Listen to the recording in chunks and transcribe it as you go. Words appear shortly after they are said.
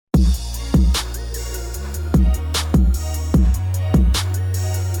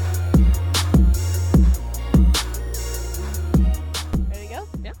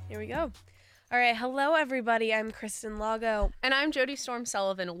go. All right, hello everybody. I'm Kristen Lago. And I'm Jody Storm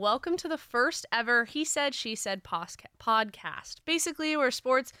Sullivan. Welcome to the first ever He Said, She Said podcast. Basically, where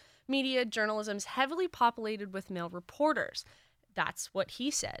sports, media, journalism is heavily populated with male reporters. That's what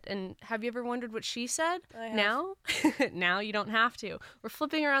he said. And have you ever wondered what she said? I have. Now? Now you don't have to. We're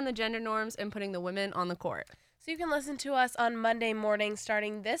flipping around the gender norms and putting the women on the court. So you can listen to us on Monday morning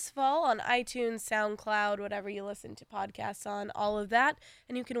starting this fall on iTunes, SoundCloud, whatever you listen to podcasts on, all of that.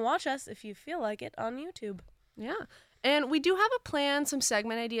 And you can watch us if you feel like it on YouTube. Yeah. And we do have a plan, some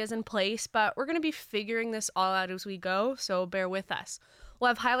segment ideas in place, but we're going to be figuring this all out as we go, so bear with us. We'll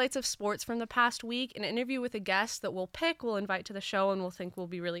have highlights of sports from the past week, an interview with a guest that we'll pick, we'll invite to the show, and we'll think will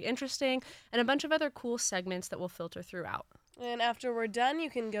be really interesting, and a bunch of other cool segments that we'll filter throughout. And after we're done,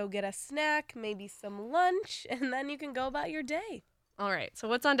 you can go get a snack, maybe some lunch, and then you can go about your day. All right, so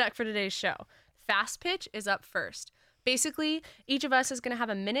what's on deck for today's show? Fast pitch is up first. Basically, each of us is going to have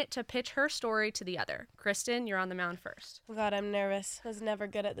a minute to pitch her story to the other. Kristen, you're on the mound first. Oh God, I'm nervous. I was never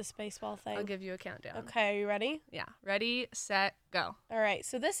good at this baseball thing. I'll give you a countdown. Okay, are you ready? Yeah. Ready, set, go. All right,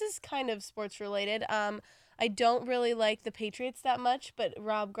 so this is kind of sports related. I don't really like the Patriots that much, but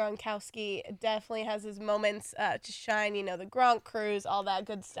Rob Gronkowski definitely has his moments to shine, you know, the Gronk cruise, all that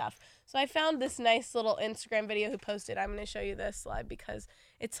good stuff. So I found this nice little Instagram video he posted. I'm going to show you this live because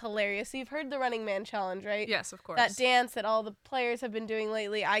it's hilarious. So you've heard the Running Man Challenge, right? Yes, of course. That dance that all the players have been doing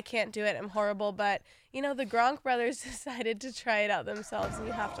lately. I can't do it. I'm horrible. But, you know, the Gronk brothers decided to try it out themselves, and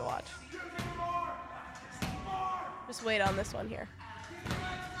you have to watch. Just wait on this one here.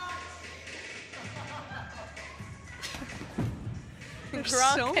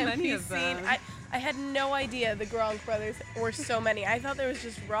 Gronk so can many be of seen. them. I had no idea the Gronk brothers were so many. I thought there was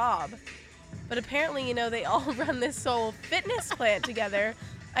just Rob. But apparently, you know, they all run this whole fitness plant together.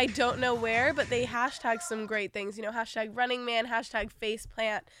 I don't know where, but they hashtag some great things. You know, hashtag Running Man, hashtag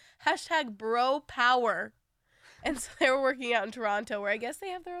Faceplant, hashtag Bro Power. And so they were working out in Toronto, where I guess they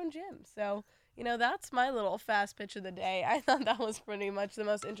have their own gym. So, you know, that's my little fast pitch of the day. I thought that was pretty much the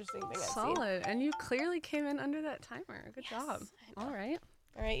most interesting thing I've seen. Solid. And you clearly came in under that timer. Good job. All right.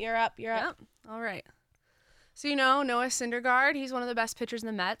 All right, you're up. You're up. Yep. All right. So, you know, Noah Syndergaard, he's one of the best pitchers in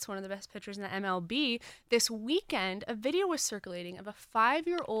the Mets, one of the best pitchers in the MLB. This weekend, a video was circulating of a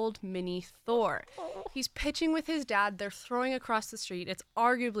 5-year-old mini Thor. He's pitching with his dad. They're throwing across the street. It's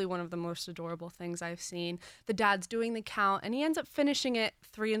arguably one of the most adorable things I've seen. The dad's doing the count, and he ends up finishing it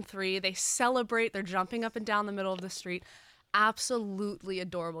 3-3. They celebrate. They're jumping up and down the middle of the street. Absolutely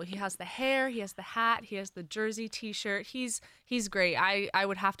adorable. He has the hair, he has the hat, he has the jersey t-shirt. He's great. I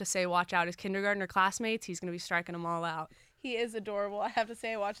would have to say watch out. His kindergartner classmates, he's going to be striking them all out. He is adorable. I have to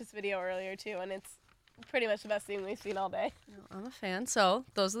say I watched this video earlier too, and it's pretty much the best thing we've seen all day. I'm a fan. So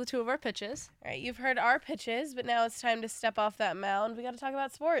those are the two of our pitches. All right, you've heard our pitches, but now it's time to step off that mound. We got to talk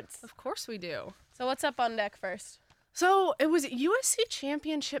about sports. Of course we do. So what's up on deck first? So it was USC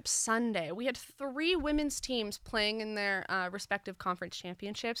Championship Sunday. We had 3 women's teams playing in their respective conference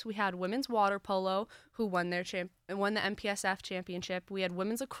championships. We had women's water polo, who won the MPSF championship. We had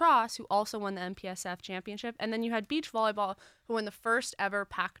women's lacrosse, who also won the MPSF championship. And then you had beach volleyball, who won the first ever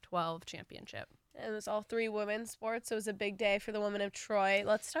Pac-12 championship. It was all 3 women's sports, so it was a big day for the women of Troy.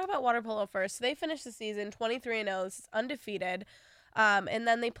 Let's talk about water polo first. So they finished the season 23-0. This is undefeated. And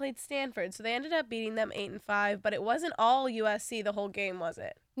then they played Stanford, so they ended up beating them 8-5, but it wasn't all USC the whole game, was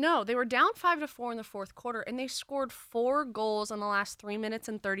it? No, they were down 5-4 in the fourth quarter, and they scored 4 goals in the last 3 minutes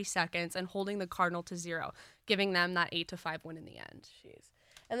and 30 seconds and holding the Cardinal to 0, giving them that 8-5 win in the end. Jeez.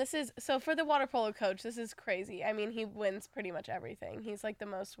 And so for the water polo coach, this is crazy. I mean, he wins pretty much everything. He's like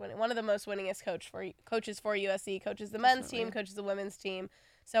one of the most winningest coaches for USC, coaches the men's team, coaches the women's team.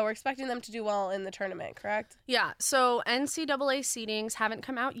 So we're expecting them to do well in the tournament, correct? Yeah, so NCAA seedings haven't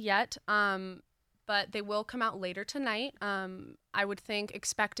come out yet, but they will come out later tonight. I would think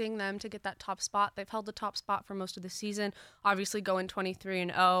expecting them to get that top spot. They've held the top spot for most of the season. Obviously going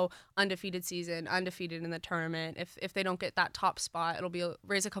 23-0, undefeated season, undefeated in the tournament. If they don't get that top spot, it'll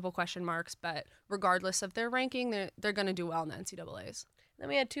raise a couple question marks, but regardless of their ranking, they're going to do well in the NCAAs. Then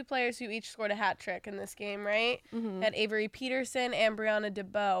we had 2 players who each scored a hat trick in this game, right? Mm-hmm. We had Avery Peterson and Brianna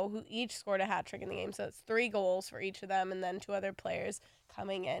DeBow, who each scored a hat trick in the game. So it's 3 goals for each of them, and then 2 other players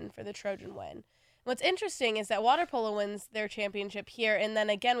coming in for the Trojan win. What's interesting is that water polo wins their championship here, and then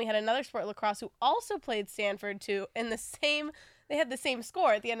again we had another sport, lacrosse, who also played Stanford too, they had the same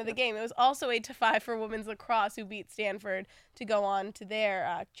score at the end of the game. It was also 8-5 for women's lacrosse, who beat Stanford to go on to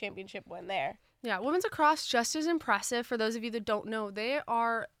their championship win there. Yeah, women's lacrosse, just as impressive. For those of you that don't know, they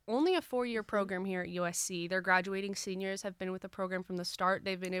are only a 4-year program here at USC. Their graduating seniors have been with the program from the start.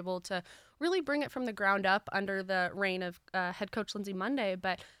 They've been able to really bring it from the ground up under the reign of head coach Lindsay Monday.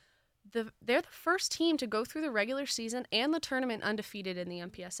 But they're the first team to go through the regular season and the tournament undefeated in the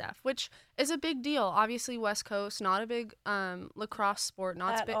MPSF, which is a big deal. Obviously, West Coast, not a big lacrosse sport,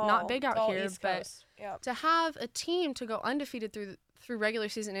 not big out here, East but Coast. Yep. to have a team to go undefeated through regular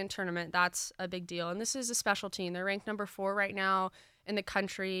season and tournament, that's a big deal. And this is a special team. They're ranked number 4 right now in the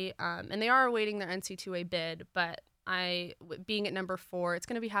country, and they are awaiting their NC2A bid. But being at number 4, it's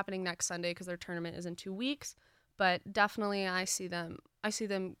going to be happening next Sunday because their tournament is in 2 weeks. But definitely, I see them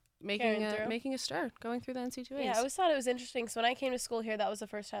making a start, going through the NC2As. Yeah, I always thought it was interesting because when I came to school here, that was the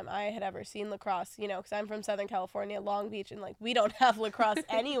first time I had ever seen lacrosse, because I'm from Southern California, Long Beach, and we don't have lacrosse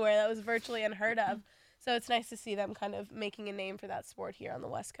anywhere. That was virtually unheard of. So it's nice to see them kind of making a name for that sport here on the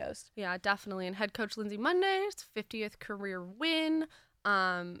West Coast. Yeah, definitely. And head coach Lindsay Monday's 50th career win.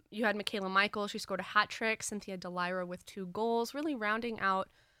 You had Michaela Michael. She scored a hat trick. Cynthia Delira with 2 goals, really rounding out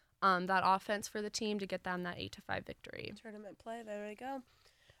that offense for the team to get them that 8-5 victory. Tournament play. There we go.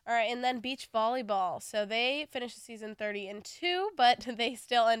 All right, and then beach volleyball. So they finished the season 30-2, but they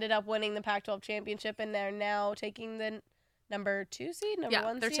still ended up winning the Pac-12 championship, and they're now taking the number 2 seed, number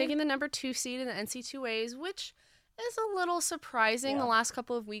 1 seed? They're taking the number 2 seed in the NC2As, which is a little surprising. The last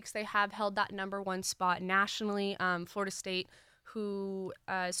couple of weeks, they have held that number 1 spot nationally. Florida State, who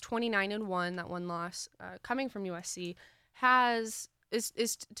is 29-1, that one loss coming from USC,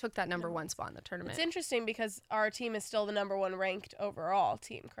 took that number 1 spot in the tournament. It's interesting because our team is still the number 1 ranked overall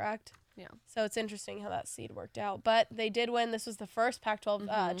team, correct? Yeah. So it's interesting how that seed worked out. But they did win. This was the first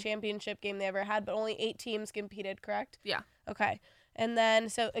Pac-12 championship game they ever had, but only 8 teams competed, correct? Yeah. Okay. And then,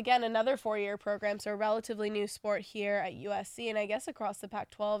 so again, another 4-year program, so a relatively new sport here at USC, and I guess across the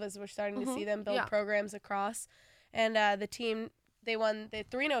Pac-12 as we're starting to see them build programs across. And the team, they won the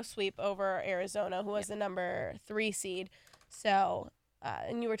 3-0 sweep over Arizona, who was the number 3 seed. So...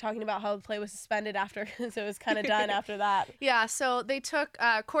 and you were talking about how the play was suspended after, so it was kind of done after that. Yeah, so they took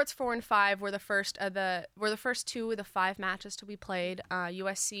courts 4 and 5 were the first 2 of the 5 matches to be played.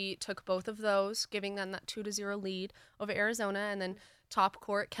 USC took both of those, giving them that 2-0 lead over Arizona, and then top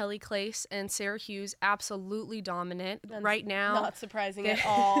court Kelly Clace and Sarah Hughes absolutely dominant right now. Not surprising at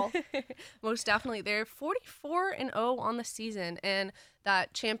all. Most definitely, they're 44-0 on the season, and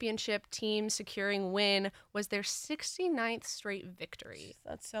that championship team securing win was their 69th straight victory.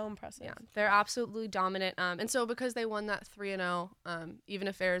 That's so impressive. Yeah, they're absolutely dominant. And so because they won that 3-0, even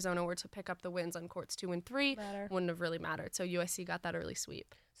if Arizona were to pick up the wins on courts 2 and 3, wouldn't have really mattered. So USC got that early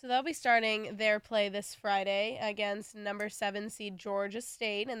sweep. So they'll be starting their play this Friday against number 7 seed Georgia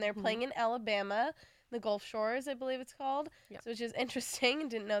State, and they're playing in Alabama, the Gulf Shores, I believe it's called. Yep. So which is interesting.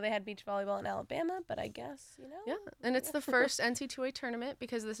 Didn't know they had beach volleyball in Alabama, but I guess, Yeah, and it's the first NC2A tournament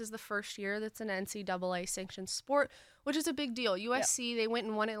because this is the first year that's an NCAA sanctioned sport, which is a big deal. USC, they went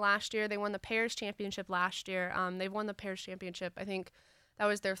and won it last year. They won the pairs championship last year. They've won the pairs championship. I think that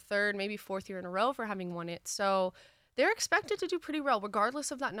was their 3rd, maybe 4th year in a row for having won it. So they're expected to do pretty well, regardless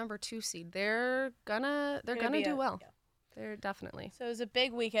of that number 2 seed. They're gonna do well. Yeah. They're definitely. So it was a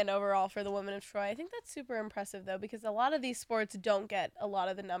big weekend overall for the women of Troy. I think that's super impressive, though, because a lot of these sports don't get a lot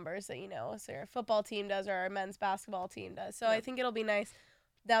of the numbers that, so our football team does or our men's basketball team does. So I think it'll be nice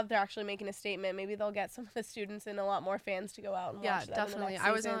now that they're actually making a statement. Maybe they'll get some of the students and a lot more fans to go out and watch them. Yeah, definitely.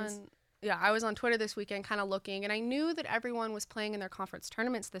 I was on Twitter this weekend kind of looking, and I knew that everyone was playing in their conference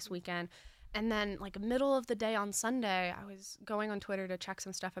tournaments this weekend. And then, middle of the day on Sunday, I was going on Twitter to check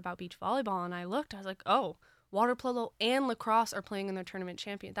some stuff about beach volleyball, and I looked. I was like, oh, water polo and lacrosse are playing in their tournament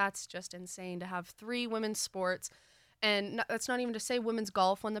champion. That's just insane to have 3 women's sports. And that's not even to say women's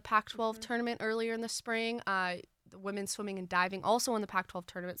golf won the Pac-12 tournament earlier in the spring. The women's swimming and diving also won the Pac-12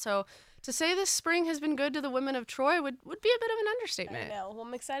 tournament. So to say this spring has been good to the women of Troy would be a bit of an understatement. I know. Well,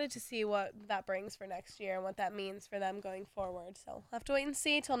 I'm excited to see what that brings for next year and what that means for them going forward. So we'll have to wait and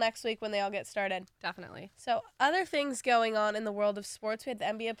see till next week when they all get started. Definitely. So other things going on in the world of sports. We had the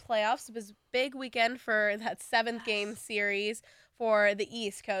NBA playoffs. It was a big weekend for that 7th game series for the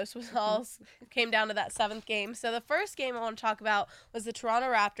East Coast. Was all came down to that 7th game. So the first game I want to talk about was the Toronto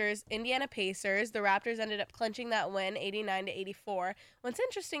Raptors, Indiana Pacers. The Raptors ended up clinching that win, 89-84. What's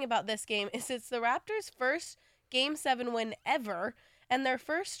interesting about this game is it's the Raptors' first Game 7 win ever and their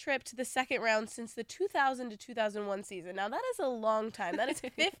first trip to the second round since the 2000 to 2001 season. Now, that is a long time. That is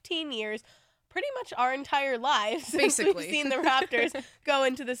 15 years pretty much our entire lives since Basically. we've seen the Raptors go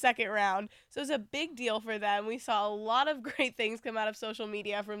into the second round. So it's a big deal for them. We saw a lot of great things come out of social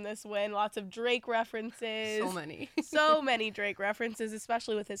media from this win. Lots of Drake references. So many. So many Drake references,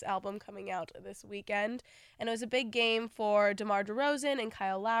 especially with his album coming out this weekend. And it was a big game for DeMar DeRozan and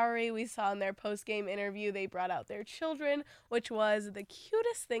Kyle Lowry. We saw in their post-game interview they brought out their children, which was the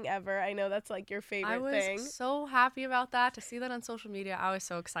cutest thing ever. I know that's like your favorite thing. I was so happy about that. To see that on social media, I was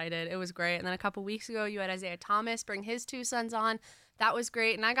so excited. It was great. And then a couple weeks ago, you had Isaiah Thomas bring his 2 sons on. That was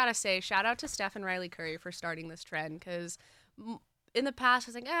great. And I got to say, shout out to Steph and Riley Curry for starting this trend, because in the past,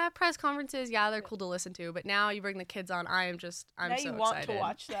 I was like, press conferences, yeah, they're cool to listen to. But now you bring the kids on, I'm now so you want excited. to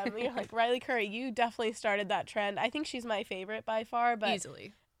watch them. You're like, Riley Curry, you definitely started that trend. I think she's my favorite by far, but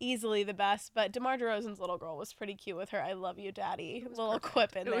easily the best. But DeMar DeRozan's little girl was pretty cute with her "I love you, daddy" little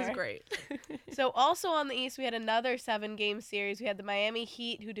quip in there. It was great. So also on the East, we had another 7-game series. We had the Miami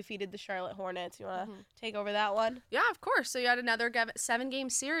Heat, who defeated the Charlotte Hornets. You want to take over that one? Yeah, of course. So you had another 7-game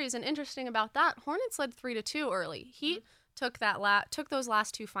series, and interesting about that, Hornets led 3-2 early. Heat took those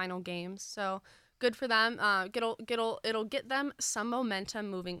last 2 final games. So good for them. It'll get them some momentum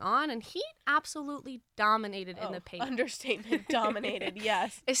moving on. And Heat absolutely dominated in the paint. Understatement, dominated,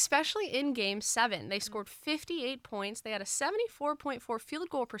 yes. Especially in Game 7. They scored 58 points. They had a 74.4 field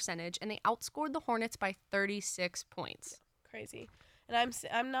goal percentage, and they outscored the Hornets by 36 points. Crazy. And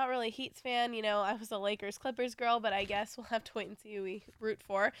I'm not really a Heat's fan. You know, I was a Lakers-Clippers girl, but I guess we'll have to wait and see who we root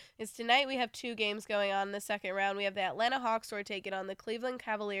for. Is tonight we have 2 games going on in the second round. We have the Atlanta Hawks who are taking on the Cleveland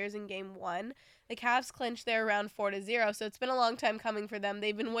Cavaliers in Game 1. The Cavs clinched their round 4-0, so it's been a long time coming for them.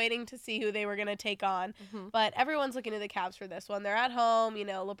 They've been waiting to see who they were going to take on. But everyone's looking to the Cavs for this one. They're at home. You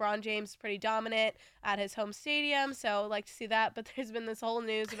know, LeBron James is pretty dominant at his home stadium, so I'd like to see that. But there's been this whole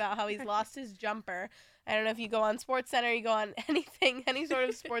news about how he's lost his jumper. I don't know if you go on SportsCenter, you go on anything, any sort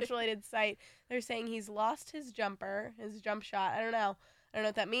of sports-related site. They're saying he's lost his jumper, his jump shot. I don't know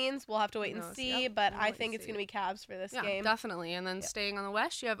what that means. We'll have to wait and see, but I think it's going to be Cavs for this game. Yeah, definitely. And then staying on the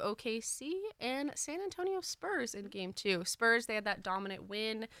West, you have OKC and San Antonio Spurs in Game 2. Spurs, they had that dominant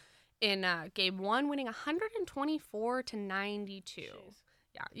win in Game 1, winning 124-92. Jeez.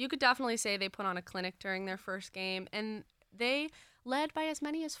 Yeah, you could definitely say they put on a clinic during their first game, and they led by as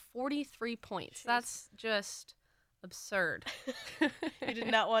many as 43 points. Jeez. That's just absurd. You did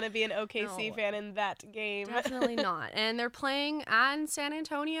not want to be an OKC fan in that game. Definitely not. And they're playing at San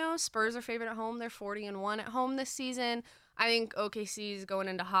Antonio. Spurs are favored at home. They're 40-1 at home this season. I think OKC is going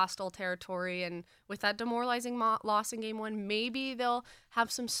into hostile territory, and with that demoralizing loss in Game 1, maybe they'll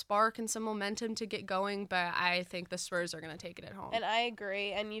have some spark and some momentum to get going, but I think the Spurs are going to take it at home. And I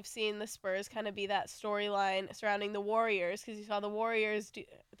agree, and you've seen the Spurs kind of be that storyline surrounding the Warriors, because you saw the Warriors do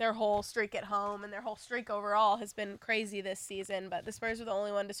their whole streak at home, and their whole streak overall has been crazy this season, but the Spurs are the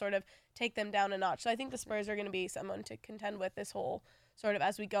only one to sort of take them down a notch. So I think the Spurs are going to be someone to contend with this whole sort of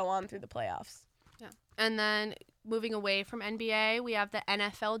as we go on through the playoffs. Yeah. And then moving away from NBA, we have the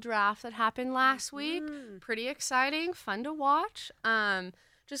NFL draft that happened last week. Pretty exciting, fun to watch.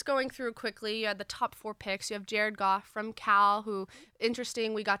 Just going through quickly, you had the top 4 picks. You have Jared Goff from Cal, who,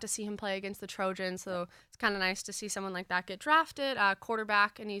 interesting, we got to see him play against the Trojans, so it's kind of nice to see someone like that get drafted.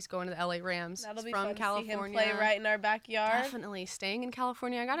 Quarterback, and he's going to the LA Rams. That'll be from fun California. to see him play right in our backyard. Definitely. Staying in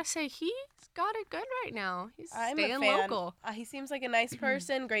California. I got to say, he's got it good right now. He's I'm staying a fan. local. He seems like a nice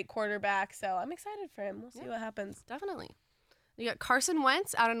person, great quarterback, so I'm excited for him. We'll see what happens. Definitely. You got Carson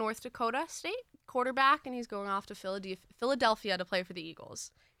Wentz out of North Dakota State, quarterback, and he's going off to Philadelphia to play for the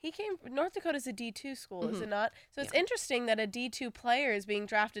Eagles. North Dakota's a D2 school, is it not? So it's interesting that a D2 player is being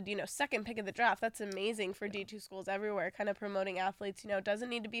drafted, second pick of the draft. That's amazing for D2 schools everywhere, kind of promoting athletes. Doesn't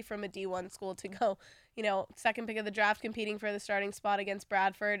need to be from a D1 school to go, second pick of the draft, competing for the starting spot against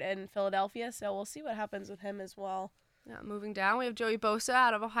Bradford and Philadelphia. So we'll see what happens with him as well. Yeah, moving down, we have Joey Bosa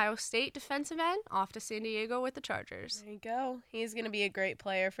out of Ohio State, defensive end, off to San Diego with the Chargers. There you go. He's going to be a great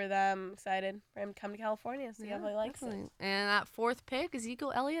player for them. Excited for him to come to California, see how he likes it. And that 4th pick,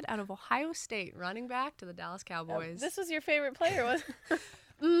 Ezekiel Elliott out of Ohio State, running back to the Dallas Cowboys. This was your favorite player, wasn't it?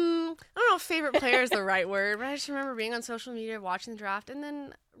 I don't know if favorite player is the right word, but I just remember being on social media, watching the draft, and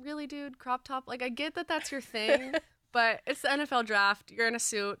then, really, dude, crop top. I get that that's your thing, but it's the NFL draft. You're in a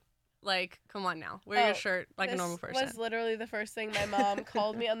suit. Come on now. Wear your shirt like a normal person. This was literally the first thing my mom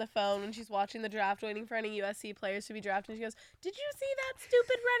called me on the phone when she's watching the draft, waiting for any USC players to be drafted. And she goes, "Did you see that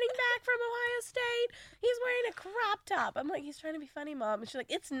stupid running back from Ohio State? He's wearing a crop top." I'm like, "He's trying to be funny, Mom." And she's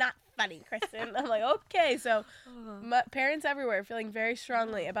like, "It's not funny, Kristen." I'm like, "Okay." So parents everywhere feeling very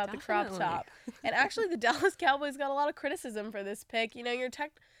strongly about the crop top. And actually, the Dallas Cowboys got a lot of criticism for this pick.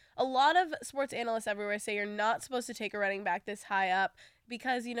 A lot of sports analysts everywhere say you're not supposed to take a running back this high up,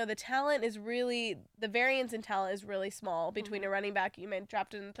 because, the talent is really, the variance in talent is really small between a running back you may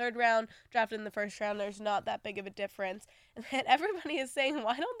draft in the third round, drafted in the first round. There's not that big of a difference. And then everybody is saying,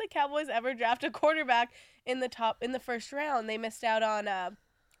 why don't the Cowboys ever draft a quarterback in the first round? They missed out on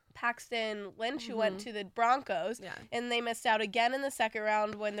Paxton Lynch, who went to the Broncos, and they missed out again in the second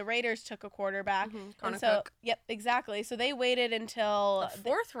round when the Raiders took a quarterback. Connor and so, Cook. Yep, exactly. So they waited until The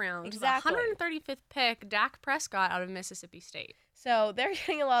fourth round. Exactly. The 135th pick, Dak Prescott out of Mississippi State. So they're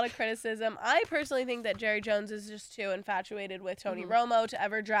getting a lot of criticism. I personally think that Jerry Jones is just too infatuated with Tony Romo to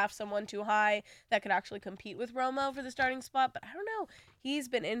ever draft someone too high that could actually compete with Romo for the starting spot. But I don't know. He's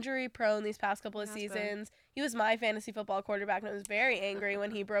been injury prone these past couple of seasons. He was my fantasy football quarterback, and I was very angry when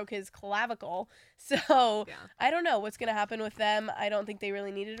he broke his clavicle. So I don't know what's going to happen with them. I don't think they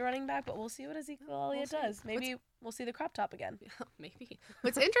really needed a running back, but we'll see what Ezekiel Elliott does. Maybe we'll see the crop top again. Maybe.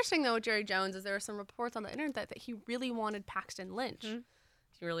 What's interesting, though, with Jerry Jones is there were some reports on the internet that he really wanted Paxton Lynch.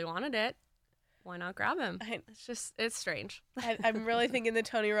 He really wanted it. Why not grab him? It's strange. I'm really thinking the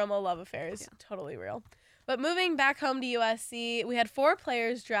Tony Romo love affair is totally real. But moving back home to USC, we had 4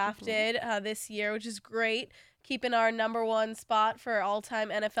 players drafted this year, which is great, keeping our number 1 spot for all-time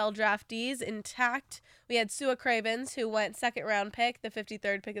NFL draftees intact. We had Sua Cravens, who went second-round pick, the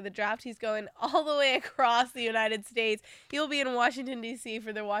 53rd pick of the draft. He's going all the way across the United States. He'll be in Washington, D.C.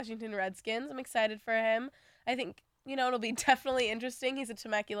 for the Washington Redskins. I'm excited for him. I think, it'll be definitely interesting. He's a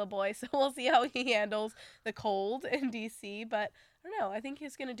Temecula boy, so we'll see how he handles the cold in D.C., but I don't know. I think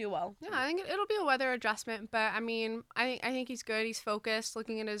he's going to do well. Yeah, I think it'll be a weather adjustment, but I think he's good. He's focused,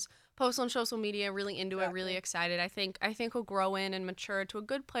 looking at his posts on social media, really into it, really excited. I think he'll grow in and mature to a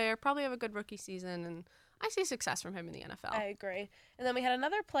good player, probably have a good rookie season, and I see success from him in the NFL. I agree. And then we had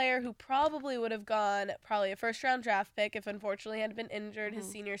another player who probably would have gone a first-round draft pick if unfortunately had been injured his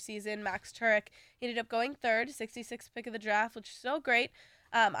senior season, Max Turek. He ended up going third, 66th pick of the draft, which is so great.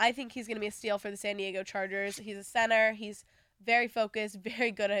 I think he's going to be a steal for the San Diego Chargers. He's a center. He's very focused,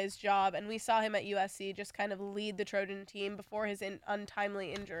 very good at his job, and we saw him at USC just kind of lead the Trojan team before his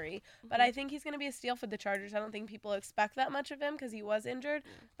untimely injury. But I think he's going to be a steal for the Chargers. I don't think people expect that much of him because he was injured,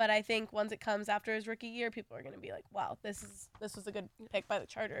 but I think once it comes after his rookie year, people are going to be like, wow, this was a good pick by the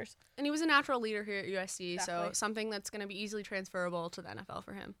Chargers. And he was a natural leader here at USC, so something that's going to be easily transferable to the NFL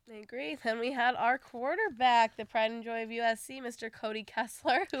for him. I agree. Then we had our quarterback, the pride and joy of USC, Mr. Cody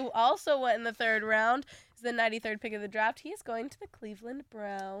Kessler, who also went in the third round. The 93rd pick of the draft. He is going to the Cleveland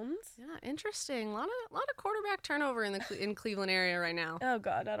Browns. Yeah, interesting. A lot of quarterback turnover in Cleveland area right now. Oh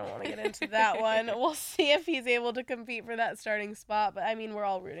God, I don't want to get into that one. We'll see if he's able to compete for that starting spot. But I mean, we're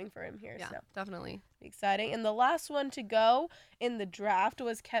all rooting for him here. Yeah, so. Definitely. Exciting. And the last one to go in the draft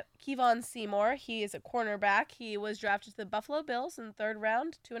was Kevon Seymour. He is a cornerback. He was drafted to the Buffalo Bills in the third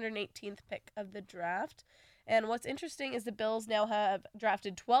round, 218th pick of the draft. And what's interesting is the Bills now have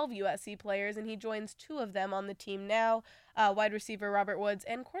drafted 12 USC players, and he joins 2 of them on the team now, wide receiver Robert Woods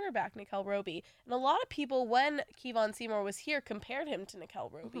and cornerback Nickel Roby. And a lot of people, when Kevon Seymour was here, compared him to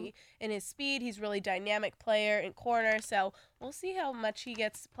Nickel Roby in his speed. He's a really dynamic player in corner, so we'll see how much he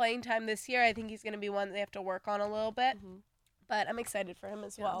gets playing time this year. I think he's going to be one that they have to work on a little bit. But I'm excited for him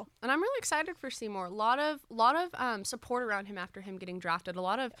as well. And I'm really excited for Seymour. A lot of support around him after him getting drafted. A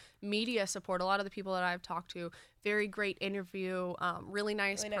lot of media support. A lot of the people that I've talked to, very great interview, really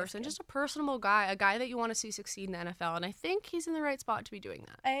nice person. Just a personable guy, a guy that you want to see succeed in the NFL. And I think he's in the right spot to be doing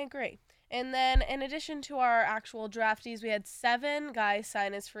that. I agree. And then in addition to our actual draftees, we had 7 guys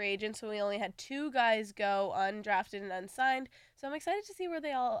sign as free agents, so we only had 2 guys go undrafted and unsigned. So I'm excited to see where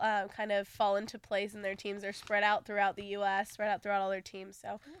they all kind of fall into place in their teams. They're spread out throughout the U.S., spread out throughout all their teams. So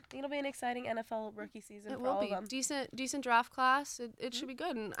I think it'll be an exciting NFL rookie season for all of them. Decent draft class. It should be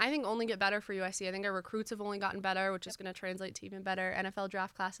good. And I think only get better for USC. I think our recruits have only gotten better, which is going to translate to even better NFL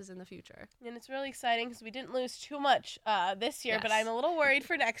draft classes in the future. And it's really exciting because we didn't lose too much this year, but I'm a little worried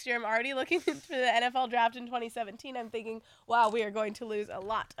for next year. I'm already looking for the NFL draft in 2017. I'm thinking, wow, we are going to lose a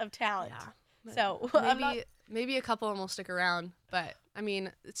lot of talent. Yeah. So maybe a couple of them will stick around, but I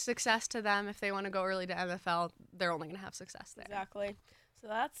mean, it's success to them. If they want to go early to NFL, they're only going to have success there. Exactly. So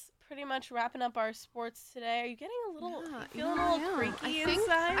that's pretty much wrapping up our sports today. Are you getting a little, feeling a little creaky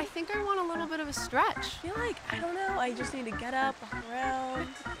inside? I think I want a little bit of a stretch. I feel like, I don't know, I just need to get up, walk around.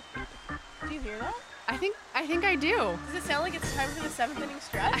 Do you hear that? I think I do. Does it sound like it's time for the 7th inning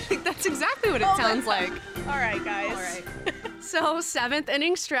stretch? I think that's exactly what it sounds like. All right, guys. All right. So 7th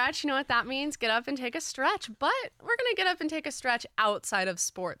inning stretch, you know what that means? Get up and take a stretch. But we're going to get up and take a stretch outside of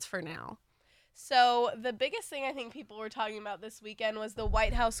sports for now. So the biggest thing I think people were talking about this weekend was the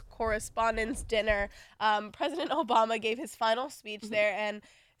White House Correspondents' Dinner. President Obama gave his final speech there, and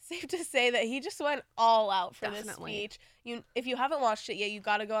safe to say that he just went all out for Definitely. this speech. If you haven't watched it yet, you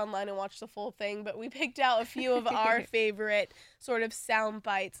got to go online and watch the full thing. But we picked out a few of our favorite sort of sound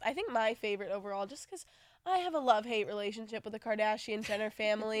bites. I think my favorite overall, just because I have a love-hate relationship with the Kardashian-Jenner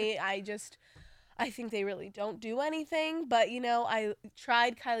family. I think they really don't do anything. But, I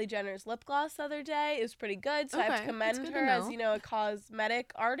tried Kylie Jenner's lip gloss the other day. It was pretty good. So I have to commend her as, a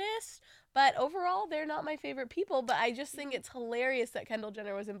cosmetic artist. But overall, they're not my favorite people. But I just think it's hilarious that Kendall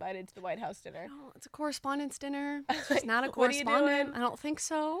Jenner was invited to the White House dinner. No, it's a correspondence dinner. It's not a What are you correspondent. doing? I don't think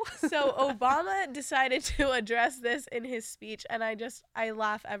so. So Obama decided to address this in his speech. And I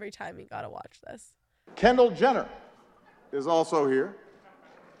laugh every time you got to watch this. Kendall Jenner is also here.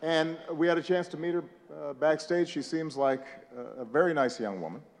 And we had a chance to meet her backstage. She seems like a very nice young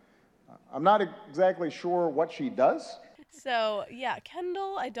woman. I'm not exactly sure what she does. So, yeah,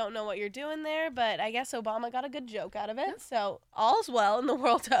 Kendall, I don't know what you're doing there, but I guess Obama got a good joke out of it. So, all's well in the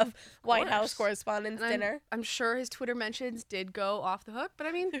world of White House Correspondents' Dinner. I'm sure his Twitter mentions did go off the hook, but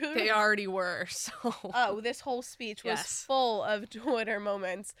I mean, they already were, so. Oh, this whole speech was full of Twitter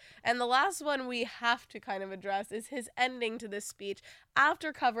moments. And the last one we have to kind of address is his ending to this speech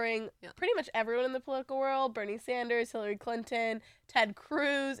after covering pretty much everyone in the political world, Bernie Sanders, Hillary Clinton, Ted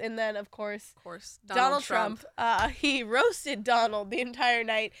Cruz, and then, of course Donald Trump. He roasted Donald the entire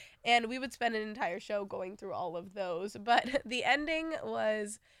night, and we would spend an entire show going through all of those. But the ending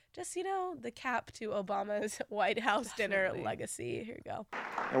was just, the cap to Obama's White House dinner legacy. Here you go.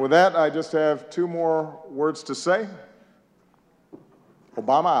 And with that, I just have two more words to say.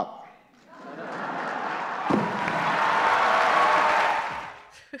 Obama out.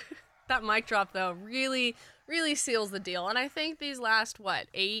 That mic drop, though, really seals the deal. And I think these last,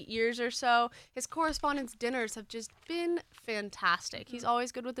 8 years or so, his correspondence dinners have just been fantastic. He's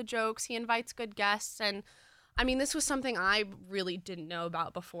always good with the jokes. He invites good guests. And, I mean, this was something I really didn't know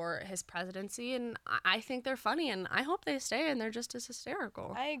about before his presidency. And I think they're funny, and I hope they stay, and they're just as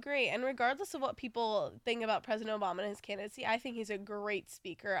hysterical. I agree. And regardless of what people think about President Obama and his candidacy, I think he's a great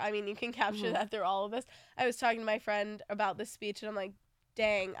speaker. I mean, you can capture that through all of this. I was talking to my friend about this speech, and I'm like,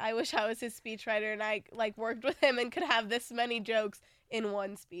 dang, I wish I was his speechwriter and I worked with him and could have this many jokes in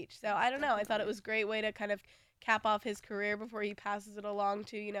one speech. So I don't know. I thought it was a great way to kind of cap off his career before he passes it along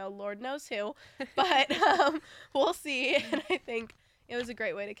to, Lord knows who. But we'll see. And I think it was a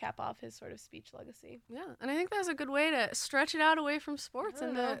great way to cap off his sort of speech legacy. Yeah, and I think that was a good way to stretch it out away from sports.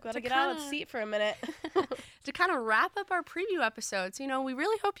 Gotta get out of the seat for a minute. To kind of wrap up our preview episodes, we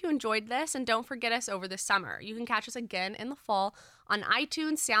really hope you enjoyed this, and don't forget us over the summer. You can catch us again in the fall on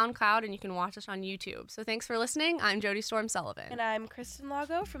iTunes, SoundCloud, and you can watch us on YouTube. So thanks for listening. I'm Jody Storm Sullivan. And I'm Kristen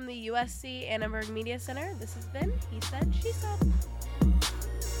Lago from the USC Annenberg Media Center. This has been He Said, She Said.